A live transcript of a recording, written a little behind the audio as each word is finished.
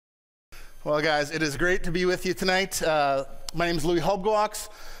Well, guys, it is great to be with you tonight. My name is Louis Hubgoaks.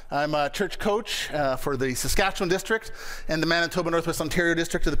 I'm a church coach for the Saskatchewan district and the Manitoba Northwest Ontario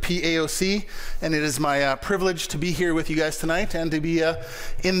district of the PAOC, and it is my privilege to be here with you guys tonight and to be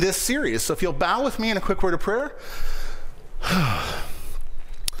in this series. So if you'll bow with me in a quick word of prayer.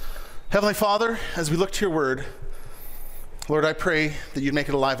 Heavenly Father, as we look to your word, Lord, I pray that you'd make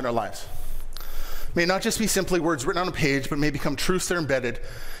it alive in our lives. May it not just be simply words written on a page, but may become truths that are embedded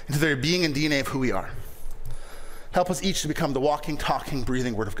into the very being and DNA of who we are. Help us each to become the walking, talking,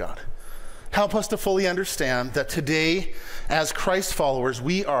 breathing Word of God. Help us to fully understand that today, as Christ followers,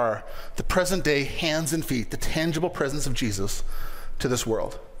 we are the present day hands and feet, the tangible presence of Jesus to this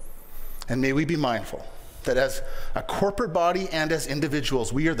world. And may we be mindful that as a corporate body and as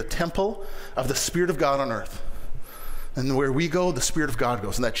individuals, we are the temple of the Spirit of God on earth. And where we go, the Spirit of God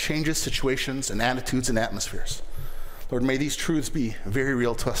goes, and that changes situations and attitudes and atmospheres. Lord, may these truths be very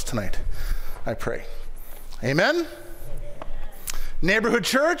real to us tonight, I pray. Amen? Neighborhood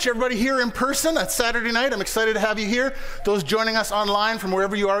Church, everybody here in person, it's Saturday night. I'm excited to have you here. Those joining us online from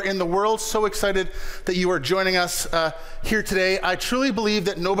wherever you are in the world, so excited that you are joining us here today. I truly believe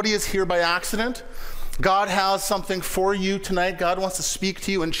that nobody is here by accident. God has something for you tonight. God wants to speak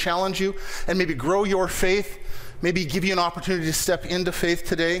to you and challenge you and maybe grow your faith. Maybe give you an opportunity to step into faith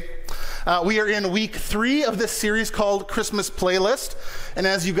today. We are in week 3 of this series called Christmas Playlist. And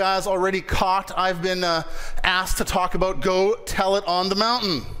as you guys already caught, I've been asked to talk about Go Tell It on the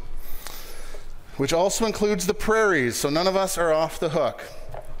Mountain, which also includes the prairies, so none of us are off the hook.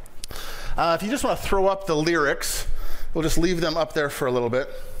 If you just want to throw up the lyrics, we'll just leave them up there for a little bit.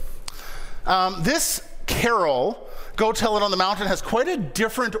 This carol, Go Tell It on the Mountain, has quite a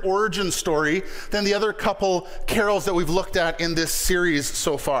different origin story than the other couple carols that we've looked at in this series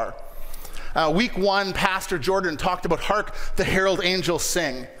so far. Week 1, Pastor Jordan talked about Hark the Herald Angels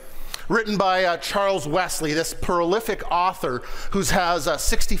Sing, written by Charles Wesley, this prolific author who has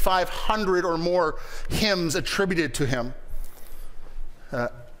 6,500 or more hymns attributed to him.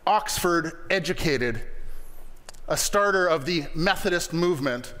 Oxford educated, a starter of the Methodist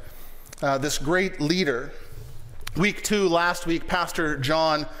movement, this great leader. Week 2, last week, Pastor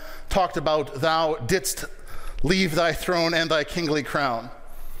John talked about Thou Didst Leave Thy Throne and Thy Kingly Crown,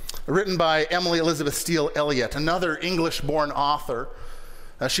 written by Emily Elizabeth Steele Elliott, another English-born author.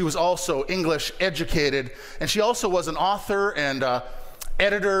 She was also English educated, and she also was an author and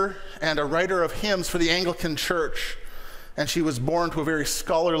editor and a writer of hymns for the Anglican Church, and she was born to a very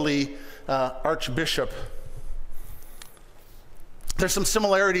scholarly archbishop. There's some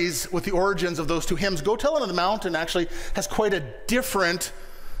similarities with the origins of those two hymns. Go Tell It on the Mountain actually has quite a different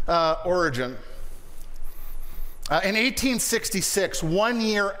origin. In 1866, 1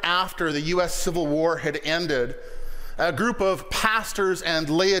 year after the U.S. Civil War had ended, a group of pastors and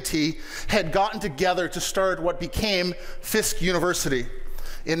laity had gotten together to start what became Fisk University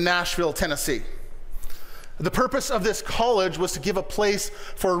in Nashville, Tennessee. The purpose of this college was to give a place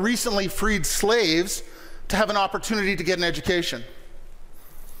for recently freed slaves to have an opportunity to get an education.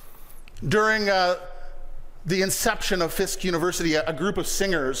 During the inception of Fisk University, a group of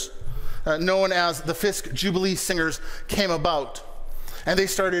singers known as the Fisk Jubilee Singers came about, and they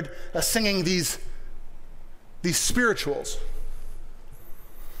started singing these spirituals.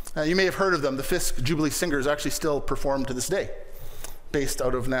 You may have heard of them. The Fisk Jubilee Singers actually still perform to this day, based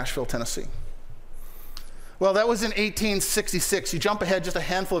out of Nashville, Tennessee. Well, that was in 1866. You jump ahead just a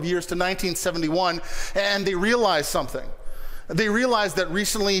handful of years to 1971, and they realized something. They realized that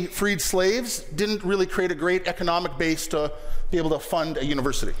recently freed slaves didn't really create a great economic base to be able to fund a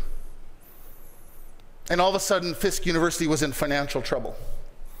university. And all of a sudden, Fisk University was in financial trouble.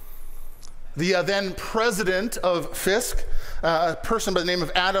 The then president of Fisk, a person by the name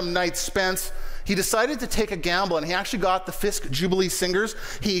of Adam Knight Spence, he decided to take a gamble, and he actually got the Fisk Jubilee Singers.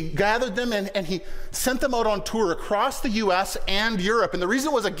 He gathered them and he sent them out on tour across the U.S. and Europe. And the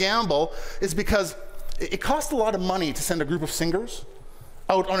reason it was a gamble is because it cost a lot of money to send a group of singers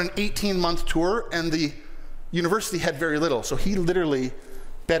out on an 18-month tour, and the university had very little. So he literally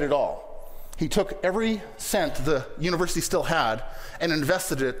bet it all. He took every cent the university still had and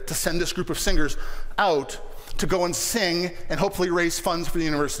invested it to send this group of singers out to go and sing and hopefully raise funds for the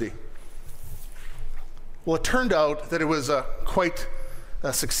university. Well, it turned out that it was quite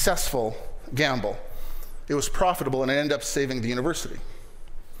a successful gamble. It was profitable, and it ended up saving the university.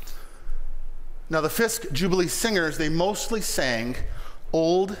 Now, the Fisk Jubilee Singers, they mostly sang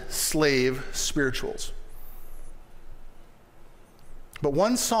old slave spirituals. But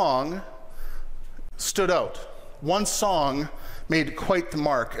one song stood out. One song made quite the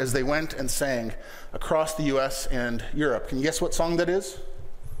mark as they went and sang across the U.S. and Europe. Can you guess what song that is?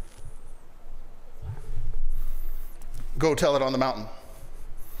 Go Tell It on the Mountain.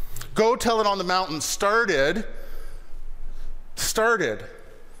 Go Tell It on the Mountain started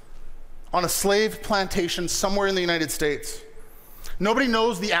on a slave plantation somewhere in the United States. Nobody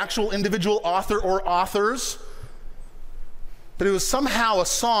knows the actual individual author or authors, but it was somehow a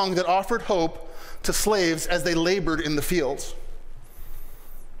song that offered hope to slaves as they labored in the fields.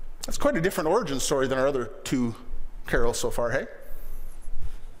 That's quite a different origin story than our other two carols so far, hey?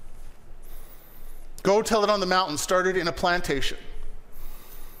 Go Tell It on the Mountain started in a plantation.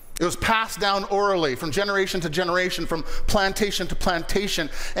 It was passed down orally from generation to generation, from plantation to plantation.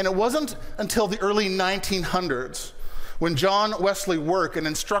 And it wasn't until the early 1900s when John Wesley Work, an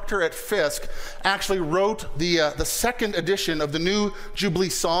instructor at Fisk, actually wrote the second edition of the new Jubilee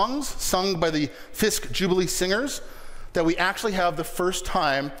songs sung by the Fisk Jubilee Singers, that we actually have the first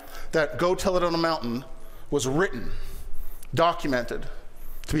time that Go Tell It on a Mountain was written, documented,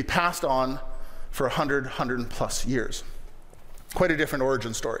 to be passed on for 100 plus years. Quite a different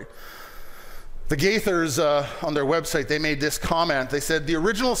origin story. The Gaithers, on their website, they made this comment. They said, the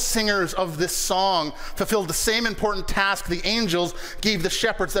original singers of this song fulfilled the same important task the angels gave the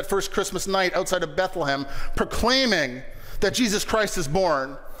shepherds that first Christmas night outside of Bethlehem, proclaiming that Jesus Christ is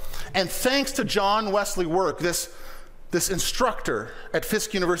born. And thanks to John Wesley Work, this instructor at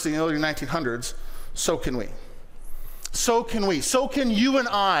Fisk University in the early 1900s, so can we. So can we. So can you and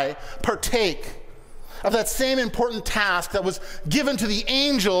I partake of that same important task that was given to the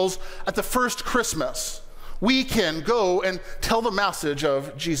angels at the first Christmas. We can go and tell the message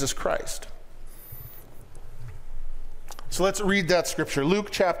of Jesus Christ. So let's read that scripture, Luke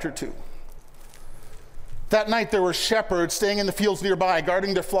chapter 2. That night there were shepherds staying in the fields nearby,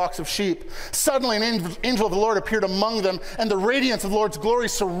 guarding their flocks of sheep. Suddenly an angel of the Lord appeared among them, and the radiance of the Lord's glory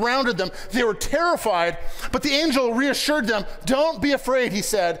surrounded them. They were terrified, but the angel reassured them. Don't be afraid, he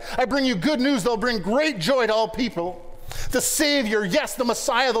said. I bring you good news that will bring great joy to all people. The Savior, yes, the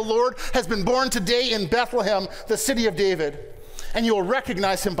Messiah, the Lord, has been born today in Bethlehem, the city of David. And you will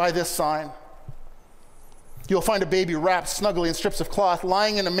recognize him by this sign. You'll find a baby wrapped snugly in strips of cloth,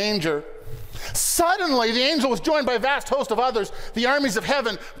 lying in a manger. Suddenly, the angel was joined by a vast host of others, the armies of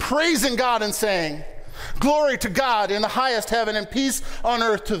heaven, praising God and saying, Glory to God in the highest heaven, and peace on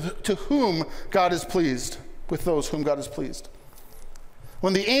earth to whom God is pleased, with those whom God is pleased.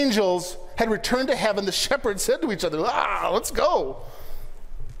 When the angels had returned to heaven, the shepherds said to each other, let's go.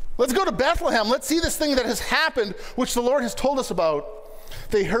 Let's go to Bethlehem. Let's see this thing that has happened, which the Lord has told us about.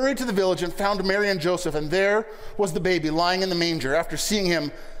 They hurried to the village and found Mary and Joseph, and there was the baby lying in the manger. After seeing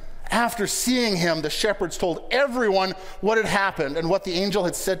him, the shepherds told everyone what had happened and what the angel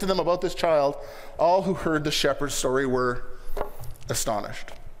had said to them about this child. All who heard the shepherd's story were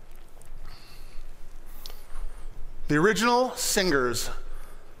astonished. The original singers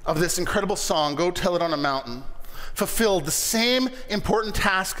of this incredible song, Go Tell It on a Mountain, fulfilled the same important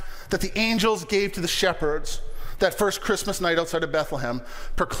task that the angels gave to the shepherds that first Christmas night outside of Bethlehem,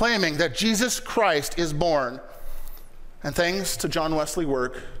 proclaiming that Jesus Christ is born. And thanks to John Wesley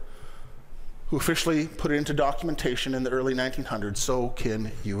Work, who officially put it into documentation in the early 1900s, so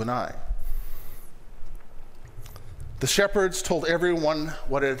can you and I. The shepherds told everyone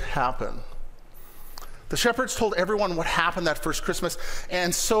what had happened. The shepherds told everyone what happened that first Christmas,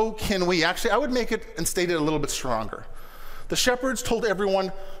 and so can we. Actually, I would make it and state it a little bit stronger. The shepherds told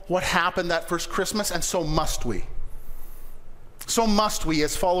everyone what happened that first Christmas, and so must we. So must we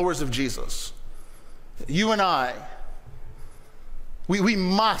as followers of Jesus. You and I, we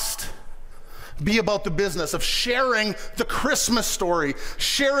must be about the business of sharing the Christmas story,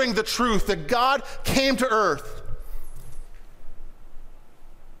 sharing the truth that God came to earth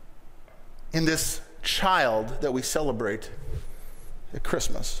in this child that we celebrate at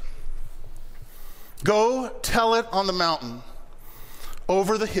Christmas. Go tell it on the mountain,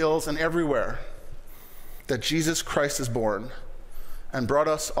 over the hills and everywhere, that Jesus Christ is born and brought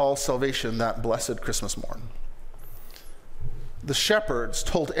us all salvation that blessed Christmas morn. The shepherds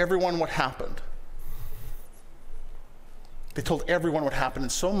told everyone what happened. They told everyone what happened,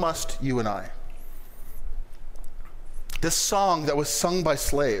 and so must you and I. This song that was sung by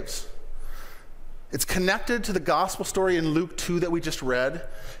slaves, it's connected to the gospel story in Luke 2 that we just read,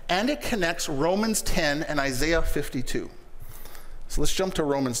 and it connects Romans 10 and Isaiah 52. So let's jump to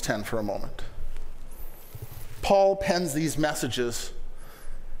Romans 10 for a moment. Paul pens these messages,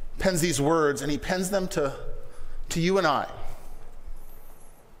 pens these words, and he pens them to you and I.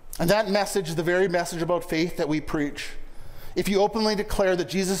 And that message is the very message about faith that we preach. If you openly declare that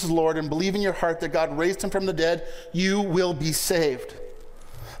Jesus is Lord and believe in your heart that God raised him from the dead, you will be saved.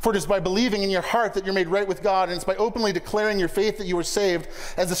 For it is by believing in your heart that you're made right with God, and it's by openly declaring your faith that you are saved.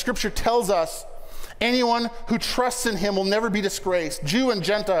 As the scripture tells us, Anyone who trusts in him will never be disgraced. Jew and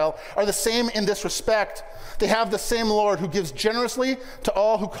Gentile are the same in this respect. They have the same Lord who gives generously to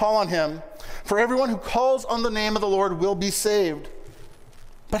all who call on him. For everyone who calls on the name of the Lord will be saved.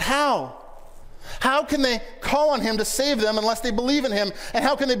 But how? How can they call on him to save them unless they believe in him? And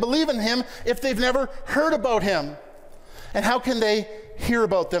how can they believe in him if they've never heard about him? And how can they hear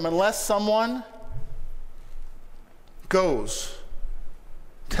about them unless someone goes,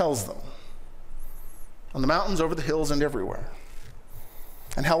 tells them? On the mountains, over the hills, and everywhere.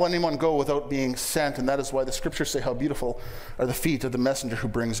 And how will anyone go without being sent? And that is why the scriptures say how beautiful are the feet of the messenger who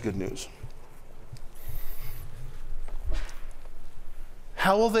brings good news.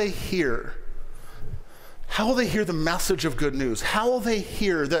 How will they hear? How will they hear the message of good news? How will they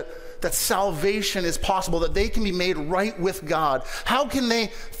hear that salvation is possible, that they can be made right with God? How can they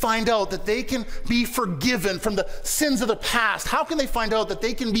find out that they can be forgiven from the sins of the past? How can they find out that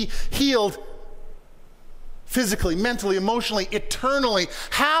they can be healed physically, mentally, emotionally, eternally?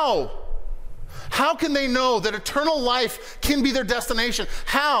 How? How can they know that eternal life can be their destination?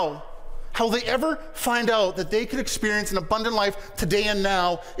 How? How will they ever find out that they could experience an abundant life today and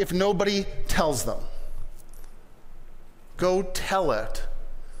now if nobody tells them? Go tell it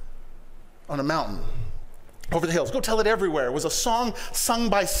on a mountain, over the hills. Go tell it everywhere. It was a song sung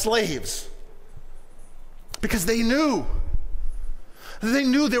by slaves because they knew. They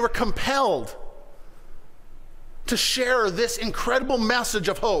knew they were compelled to share this incredible message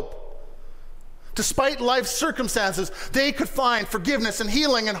of hope. Despite life's circumstances, they could find forgiveness and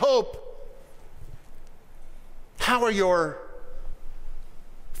healing and hope. How are your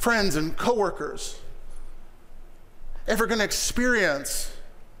friends and coworkers ever going to experience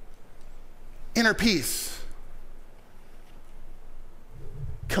inner peace,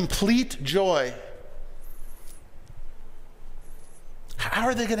 complete joy? How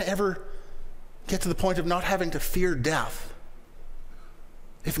are they going to ever get to the point of not having to fear death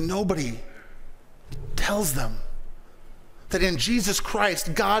if nobody tells them that in Jesus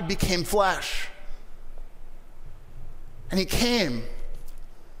Christ God became flesh and he came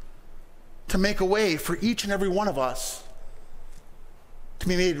to make a way for each and every one of us to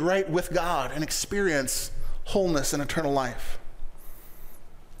be made right with God and experience wholeness and eternal life?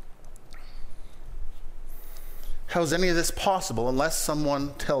 How is any of this possible unless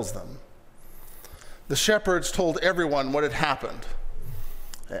someone tells them? The shepherds told everyone what had happened,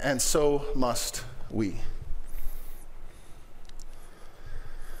 and so must we.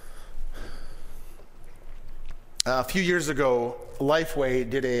 A few years ago, Lifeway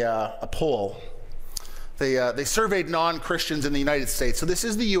did a poll. They surveyed non-Christians in the United States. So this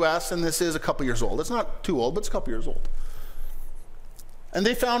is the U.S., and this is a couple years old. It's not too old, but it's a couple years old. And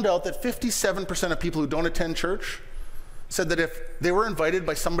they found out that 57% of people who don't attend church said that if they were invited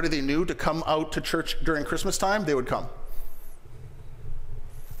by somebody they knew to come out to church during Christmas time, they would come.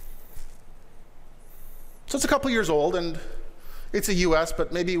 So it's a couple years old, and it's a U.S.,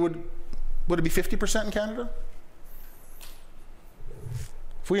 but maybe would it be 50% in Canada?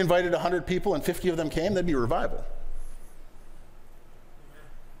 If we invited 100 people and 50 of them came, that'd be a revival.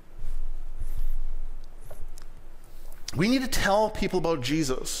 We need to tell people about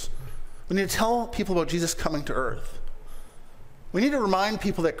Jesus. We need to tell people about Jesus coming to earth. We need to remind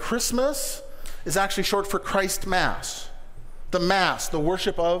people that Christmas is actually short for Christ Mass. The Mass, the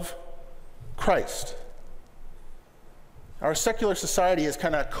worship of Christ. Our secular society has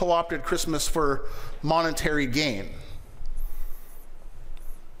kind of co-opted Christmas for monetary gain.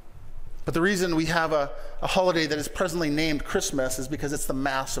 But the reason we have a holiday that is presently named Christmas is because it's the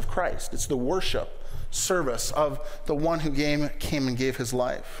Mass of Christ. It's the worship service of the one who came and gave his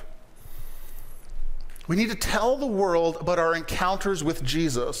life. We need to tell the world about our encounters with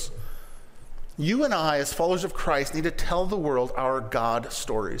Jesus. You and I, as followers of Christ, need to tell the world our God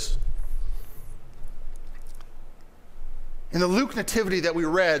stories. In the Luke nativity that we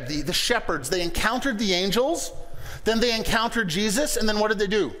read, the shepherds, they encountered the angels, then they encountered Jesus, and then what did they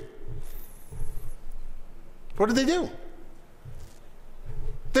do? What did they do?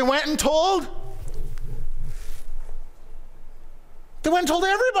 They went and told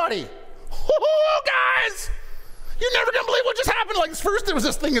everybody. Oh, guys, you're never going to believe what just happened. Like, first there was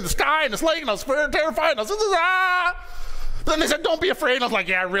this thing in the sky and this lake, and I was terrified. And I was, ah. Then they said, don't be afraid. And I was like,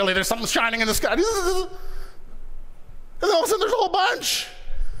 yeah, really, there's something shining in the sky. And then all of a sudden there's a whole bunch.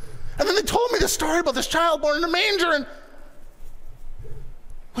 And then they told me this story about this child born in a manger, and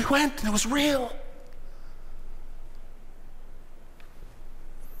we went, and it was real.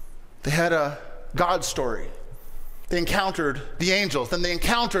 They had a God story. They encountered the angels. Then they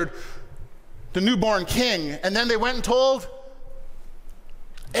encountered the newborn king. And then they went and told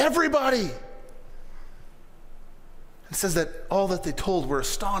everybody. It says that all that they told were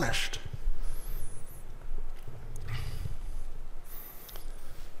astonished.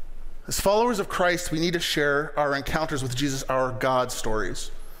 As followers of Christ, we need to share our encounters with Jesus, our God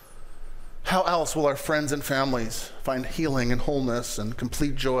stories. How else will our friends and families find healing and wholeness and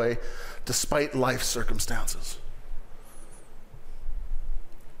complete joy despite life's circumstances?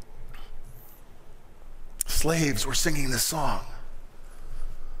 Slaves were singing this song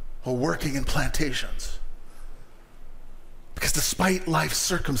while working in plantations. Because despite life's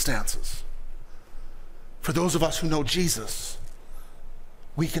circumstances, for those of us who know Jesus,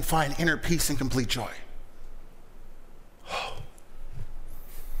 we can find inner peace and complete joy. Oh.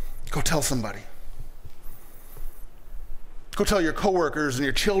 Go tell somebody. Go tell your coworkers and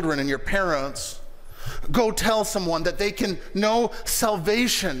your children and your parents. Go tell someone that they can know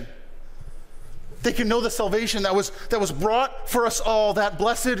salvation. They can know the salvation that was brought for us all that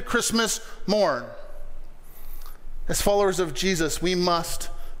blessed Christmas morn. As followers of Jesus, we must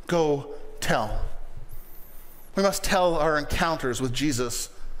go tell. We must tell our encounters with Jesus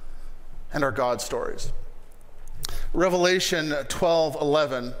and our God stories. Revelation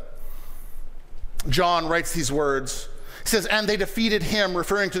 12:11, John writes these words. He says, and they defeated him,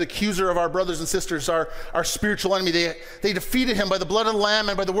 referring to the accuser of our brothers and sisters, our spiritual enemy. They defeated him by the blood of the Lamb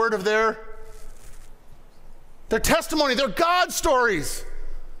and by the word of their testimony, their God stories.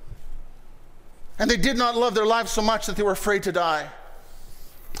 And they did not love their lives so much that they were afraid to die.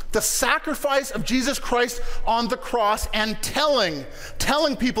 The sacrifice of Jesus Christ on the cross and telling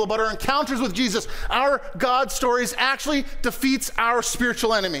people about our encounters with Jesus, our God stories, actually defeats our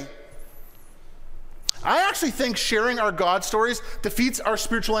spiritual enemy. I actually think sharing our God stories defeats our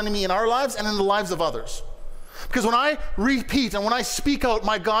spiritual enemy in our lives and in the lives of others. Because when I repeat and when I speak out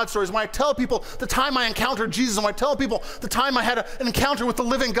my God stories, when I tell people the time I encountered Jesus, and when I tell people the time I had an encounter with the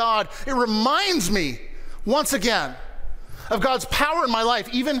living God, it reminds me once again of God's power in my life,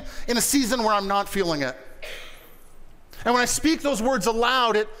 even in a season where I'm not feeling it. And when I speak those words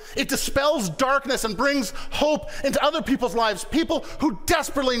aloud, it dispels darkness and brings hope into other people's lives, people who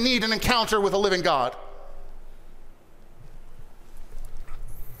desperately need an encounter with a living God.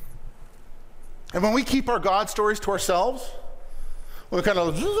 And when we keep our God stories to ourselves, when we kind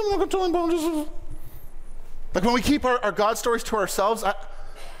of, like when we keep our God stories to ourselves,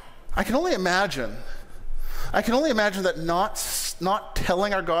 I can only imagine that not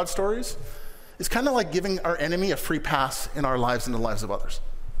telling our God stories is kind of like giving our enemy a free pass in our lives and the lives of others.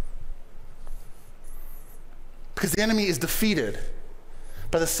 Because the enemy is defeated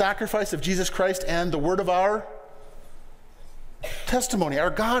by the sacrifice of Jesus Christ and the word of our testimony, our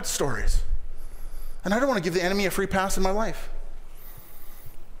God stories. And I don't want to give the enemy a free pass in my life.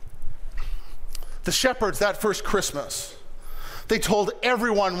 The shepherds that first Christmas, they told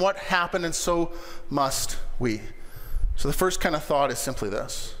everyone what happened, and so must we. So the first kind of thought is simply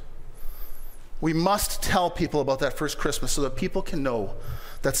this. We must tell people about that first Christmas so that people can know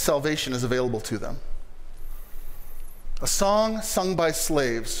that salvation is available to them. A song sung by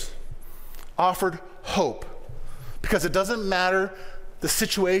slaves offered hope, because it doesn't matter the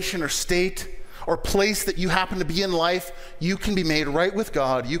situation or state or place that you happen to be in life, you can be made right with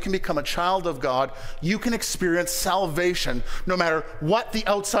God. You can become a child of God. You can experience salvation no matter what the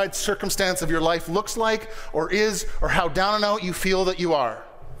outside circumstance of your life looks like or is, or how down and out you feel that you are.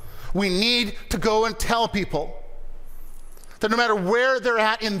 We need to go and tell people that no matter where they're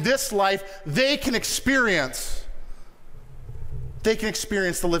at in this life, they can experience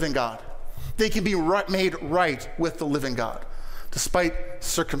the living God. They can be made right with the living God, despite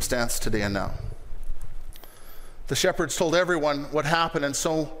circumstance today and now. The shepherds told everyone what happened, and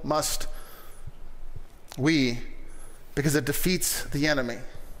so must we, because it defeats the enemy.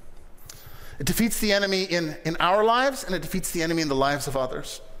 It defeats the enemy in our lives, and it defeats the enemy in the lives of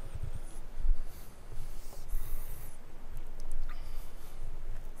others.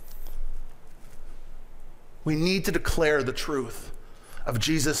 We need to declare the truth of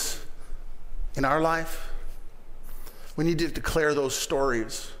Jesus in our life. We need to declare those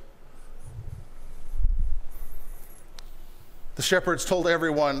stories. The shepherds told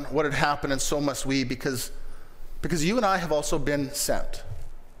everyone what had happened, and so must we, because you and I have also been sent.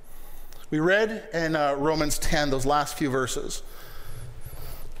 We read in Romans 10, those last few verses.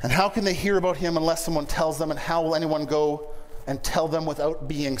 And how can they hear about him unless someone tells them? And how will anyone go and tell them without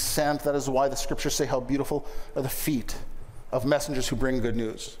being sent? That is why the scriptures say how beautiful are the feet of messengers who bring good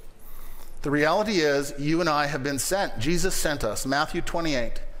news. The reality is, you and I have been sent. Jesus sent us. Matthew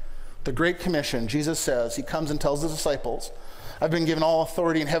 28, the Great Commission, Jesus says, he comes and tells the disciples, I've been given all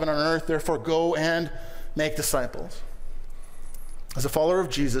authority in heaven and on earth, therefore go and make disciples. As a follower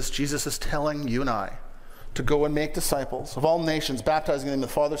of Jesus, Jesus is telling you and I to go and make disciples of all nations, baptizing them in the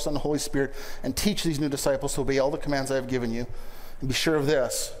Father, Son, and Holy Spirit, and teach these new disciples to obey all the commands I have given you. And be sure of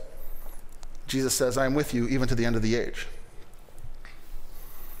this, Jesus says, I am with you even to the end of the age.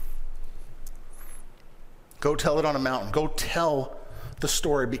 Go tell it on a mountain. Go tell the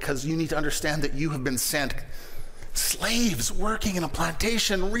story, because you need to understand that you have been sent. Slaves working in a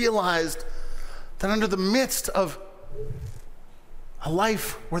plantation realized that under the midst of a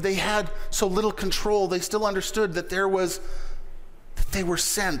life where they had so little control, they still understood that they were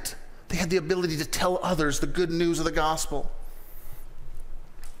sent. They had the ability to tell others the good news of the gospel.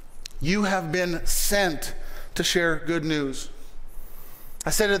 You have been sent to share good news. I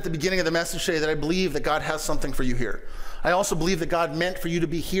said at the beginning of the message today that I believe that God has something for you here. I also believe that God meant for you to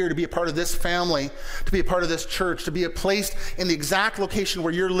be here, to be a part of this family, to be a part of this church, to be placed in the exact location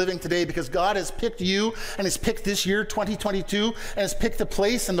where you're living today, because God has picked you and has picked this year, 2022, and has picked the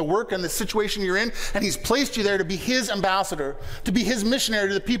place and the work and the situation you're in, and he's placed you there to be his ambassador, to be his missionary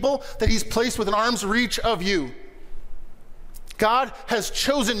to the people that he's placed within arm's reach of you. God has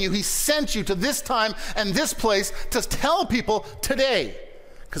chosen you. He sent you to this time and this place to tell people today.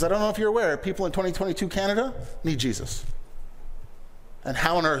 Because I don't know if you're aware, people in 2022 Canada need Jesus. And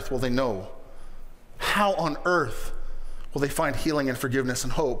how on earth will they know? How on earth will they find healing and forgiveness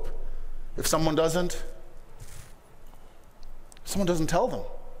and hope if someone doesn't tell them?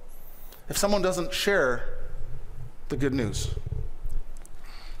 If someone doesn't share the good news?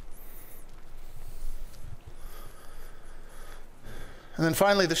 And then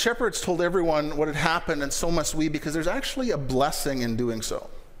finally, the shepherds told everyone what had happened, and so must we, because there's actually a blessing in doing so.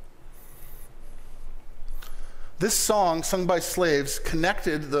 This song, sung by slaves,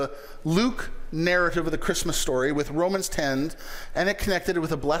 connected the Luke narrative of the Christmas story with Romans 10, and it connected it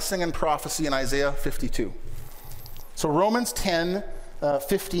with a blessing and prophecy in Isaiah 52. So Romans 10,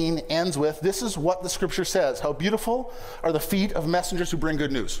 15 ends with, this is what the scripture says, how beautiful are the feet of messengers who bring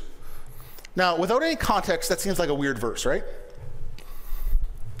good news. Now, without any context, that seems like a weird verse, right?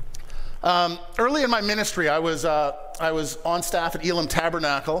 Early in my ministry, I was on staff at Elam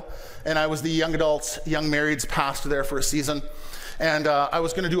Tabernacle, and I was the young adults, young marrieds pastor there for a season. And I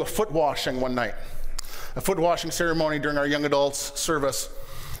was going to do a foot washing one night, a foot washing ceremony during our young adults service.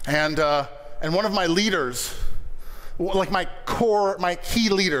 And one of my leaders, like my key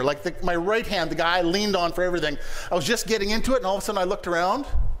leader, like my right hand, the guy I leaned on for everything, I was just getting into it, and all of a sudden I looked around,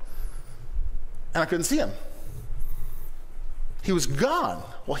 and I couldn't see him. He was gone.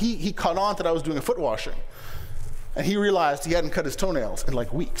 Well, he caught on that I was doing a foot washing. And he realized he hadn't cut his toenails in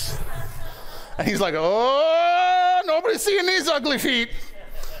like weeks. And he's like, oh, nobody's seeing these ugly feet.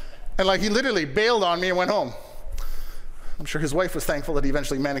 And like he literally bailed on me and went home. I'm sure his wife was thankful that he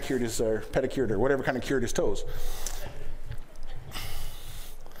eventually manicured his, or pedicured, or whatever kind of cured his toes.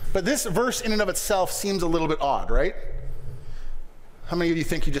 But this verse in and of itself seems a little bit odd, right? How many of you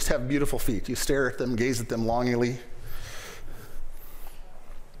think you just have beautiful feet? You stare at them, gaze at them longingly.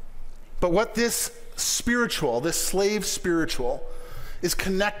 But what this slave spiritual, is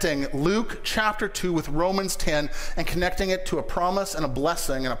connecting Luke chapter 2 with Romans 10 and connecting it to a promise and a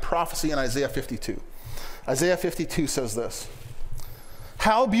blessing and a prophecy in Isaiah 52. Isaiah 52 says this,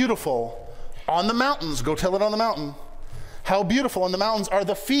 how beautiful on the mountains, go tell it on the mountain, how beautiful on the mountains are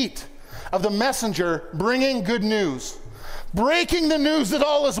the feet of the messenger bringing good news, breaking the news that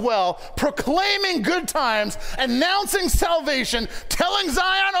all is well, proclaiming good times, announcing salvation, telling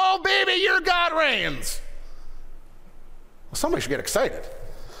Zion, oh baby, your God reigns. Well, somebody should get excited.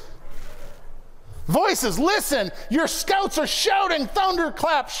 Voices, listen, your scouts are shouting,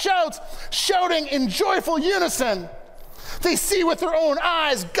 thunderclap shouts, shouting in joyful unison. They see with their own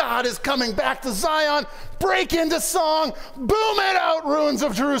eyes, God is coming back to Zion. Break into song, boom it out, ruins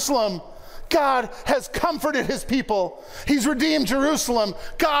of Jerusalem. God has comforted his people. He's redeemed Jerusalem.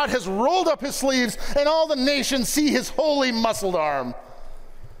 God has rolled up his sleeves, and all the nations see his holy muscled arm.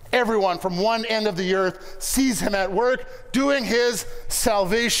 Everyone from one end of the earth sees him at work, doing his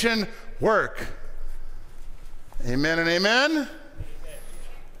salvation work. Amen and amen.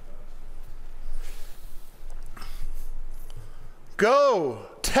 Go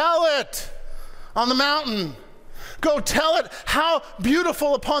tell it on the mountain. Go tell it how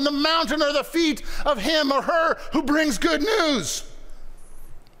beautiful upon the mountain are the feet of him or her who brings good news.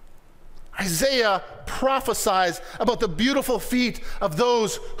 Isaiah prophesies about the beautiful feet of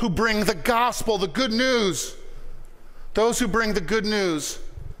those who bring the gospel, the good news. Those who bring the good news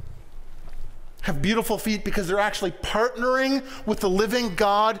have beautiful feet because they're actually partnering with the living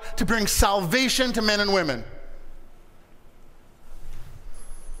God to bring salvation to men and women.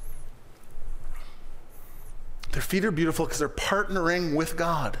 Their feet are beautiful because they're partnering with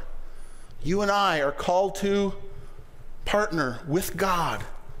God You and I are called to partner with God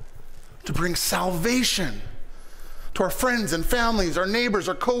to bring salvation to our friends and families, our neighbors,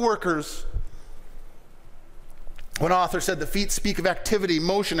 our co-workers. One author said the feet speak of activity,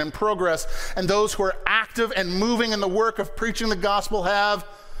 motion, and progress, and those who are active and moving in the work of preaching the gospel have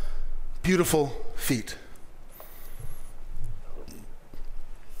beautiful feet.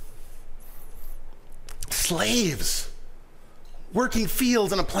 Slaves working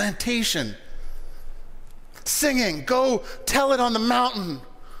fields in a plantation, singing, "Go tell it on the mountain,"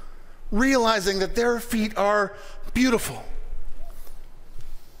 realizing that their feet are beautiful.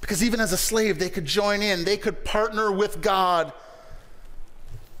 Because even as a slave, they could join in, they could partner with God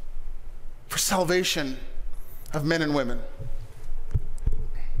for salvation of men and women.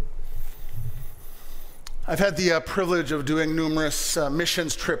 I've had the privilege of doing numerous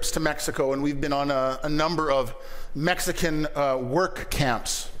missions trips to Mexico, and we've been on a number of Mexican work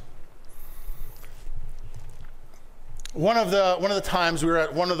camps. One of the times we were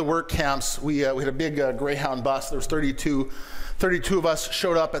at one of the work camps, we had a big Greyhound bus. There was 32 of us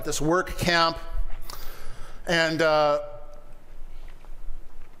showed up at this work camp, and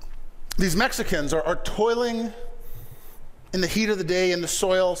these Mexicans are toiling in the heat of the day in the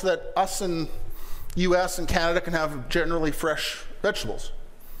soil so that us in U.S. and Canada can have generally fresh vegetables.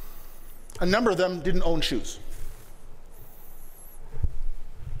 A number of them didn't own shoes.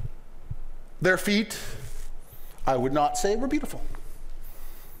 Their feet, I would not say were beautiful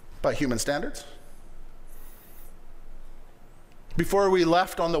by human standards. Before we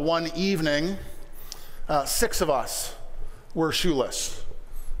left on the one evening, 6 of us were shoeless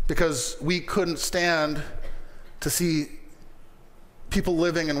because we couldn't stand to see people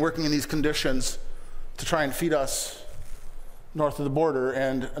living and working in these conditions to try and feed us north of the border,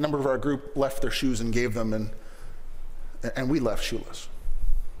 and a number of our group left their shoes and gave them, and we left shoeless.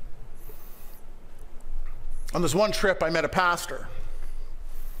 On this one trip, I met a pastor.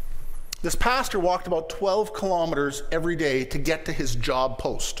 This pastor walked about 12 kilometers every day to get to his job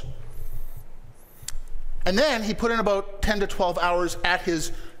post. And then he put in about 10 to 12 hours at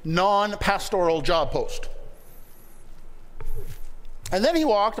his non-pastoral job post. And then he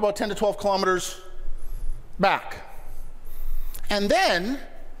walked about 10 to 12 kilometers back. And then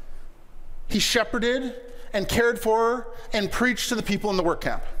he shepherded and cared for and preached to the people in the work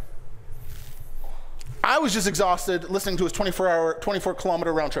camp. I was just exhausted listening to his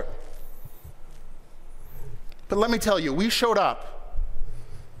 24-kilometer round trip. But let me tell you, we showed up,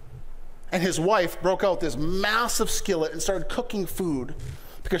 and his wife broke out this massive skillet and started cooking food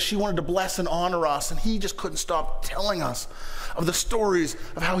because she wanted to bless and honor us, and he just couldn't stop telling us of the stories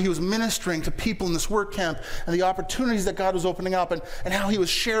of how he was ministering to people in this work camp and the opportunities that God was opening up, and how he was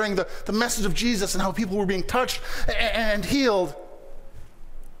sharing the message of Jesus and how people were being touched and healed.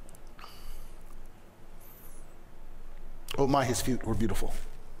 Oh my, his feet were beautiful.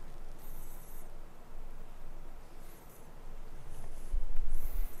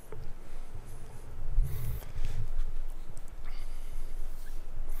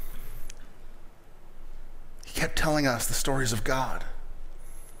 He kept telling us the stories of God.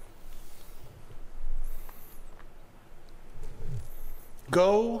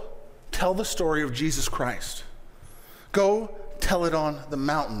 Go tell the story of Jesus Christ. Go tell it on the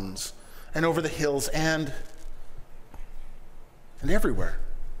mountains and over the hills and everywhere.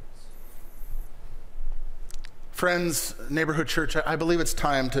 Friends, Neighborhood Church, I believe it's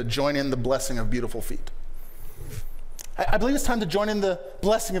time to join in the blessing of beautiful feet. I believe it's time to join in the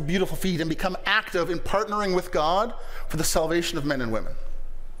blessing of beautiful feet and become active in partnering with God for the salvation of men and women.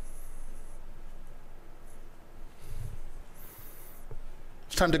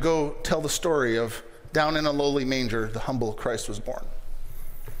 It's time to go tell the story of down in a lowly manger, the humble Christ was born.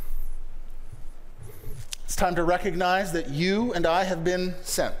 It's time to recognize that you and I have been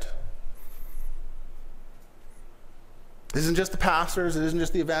sent. It isn't just the pastors, it isn't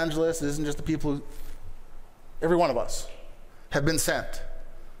just the evangelists, it isn't just the people who, every one of us have been sent.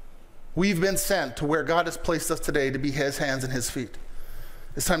 We've been sent to where God has placed us today to be his hands and his feet.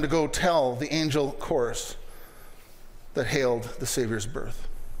 It's time to go tell the angel chorus that hailed the Savior's birth.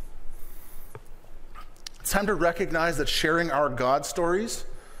 It's time to recognize that sharing our God stories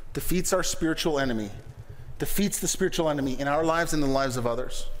defeats our spiritual enemy, defeats the spiritual enemy in our lives and in the lives of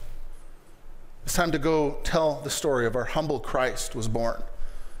others. It's time to go tell the story of our humble Christ was born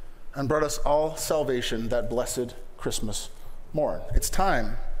and brought us all salvation that blessed Christmas morn. It's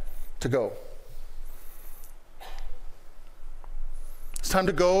time to go. It's time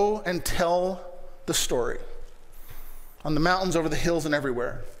to go and tell the story on the mountains, over the hills, and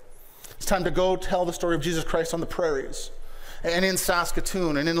everywhere. It's time to go tell the story of Jesus Christ on the prairies and in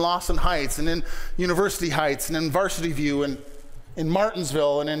Saskatoon and in Lawson Heights and in University Heights and in Varsity View and in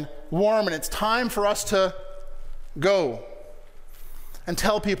Martinsville and in Warman. It's time for us to go and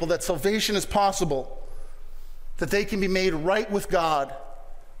tell people that salvation is possible, that they can be made right with God,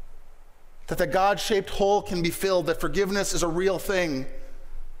 that the God-shaped hole can be filled, that forgiveness is a real thing,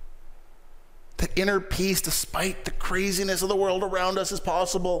 that inner peace, despite the craziness of the world around us, is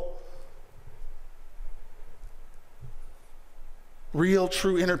possible. Real,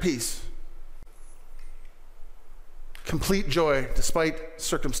 true inner peace. Complete joy despite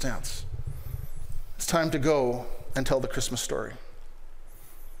circumstance. It's time to go and tell the Christmas story.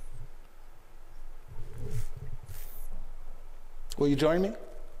 Will you join me?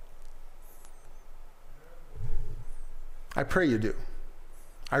 I pray you do.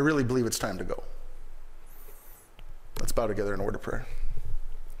 I really believe it's time to go. Let's bow together in a word of prayer.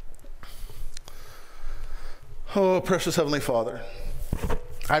 Oh, precious Heavenly Father,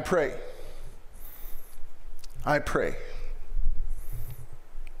 I pray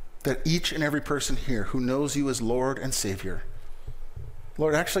that each and every person here who knows you as Lord and Savior,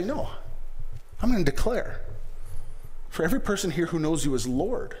 Lord, actually, no, I'm going to declare for every person here who knows you as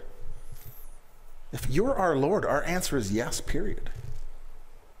Lord, if you're our Lord, our answer is yes, period.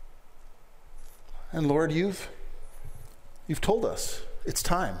 And Lord, you've told us it's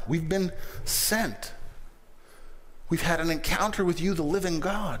time. We've been sent. We've had an encounter with you, the living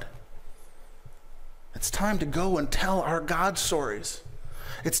God. It's time to go and tell our God stories.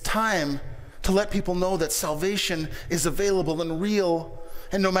 It's time to let people know that salvation is available and real,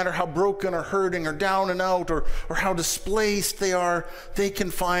 and no matter how broken or hurting or down and out or how displaced they are, they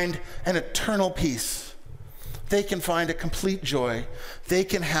can find an eternal peace. They can find a complete joy. They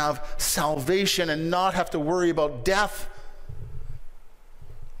can have salvation and not have to worry about death,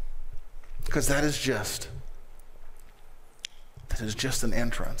 because that is just an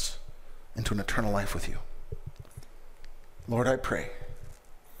entrance into an eternal life with you. Lord, I pray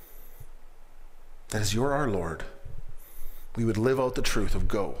that as you're our Lord, we would live out the truth of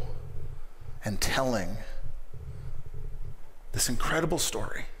go and telling this incredible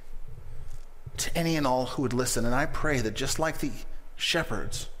story to any and all who would listen. And I pray that just like the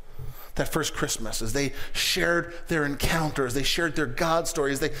shepherds that first Christmas, as they shared their encounters, they shared their God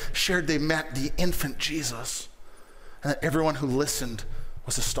stories, they met the infant Jesus, and that everyone who listened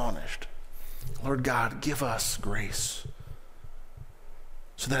was astonished. Lord God, give us grace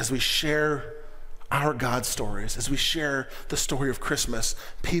so that as we share our God stories, as we share the story of Christmas,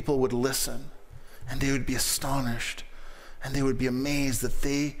 people would listen and they would be astonished and they would be amazed that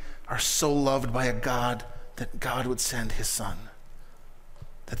they are so loved by a God that God would send his Son.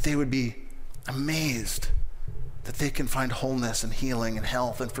 That they would be amazed that they can find wholeness and healing and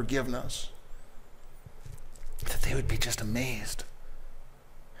health and forgiveness. That they would be just amazed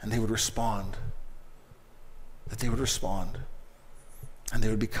and they would respond. That they would respond and they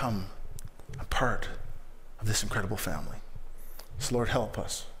would become a part of this incredible family. So Lord, help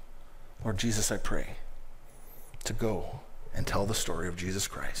us. Lord Jesus, I pray to go and tell the story of Jesus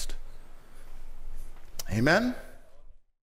Christ. Amen.